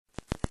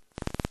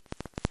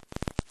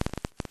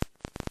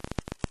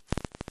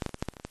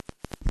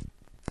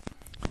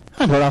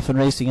And we're off and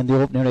racing in the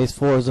opening race.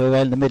 4 is well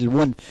in the middle,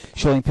 1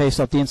 showing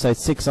pace up the inside,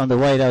 6 on the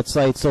wide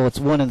outside, so it's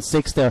 1 and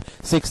 6 there.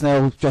 6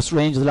 now just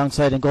ranges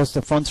alongside and goes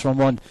to fronts from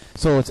 1,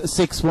 so it's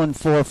 6, 1,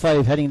 4,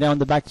 5 heading down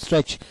the back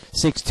stretch.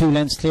 6, 2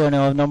 lengths clear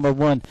now of number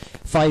 1,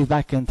 5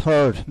 back in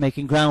third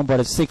making ground, but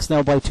it's 6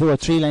 now by 2 or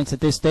 3 lengths at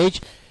this stage.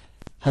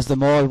 Has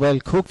them all well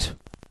cooked,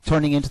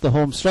 turning into the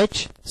home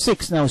stretch.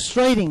 6 now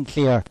striding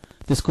clear.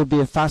 This could be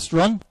a fast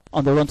run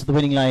on the run to the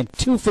winning line.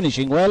 2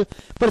 finishing well,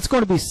 but it's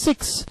going to be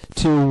 6,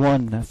 2,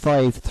 1,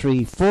 5,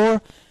 3,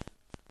 4,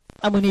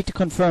 and we need to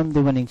confirm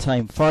the winning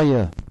time for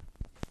you.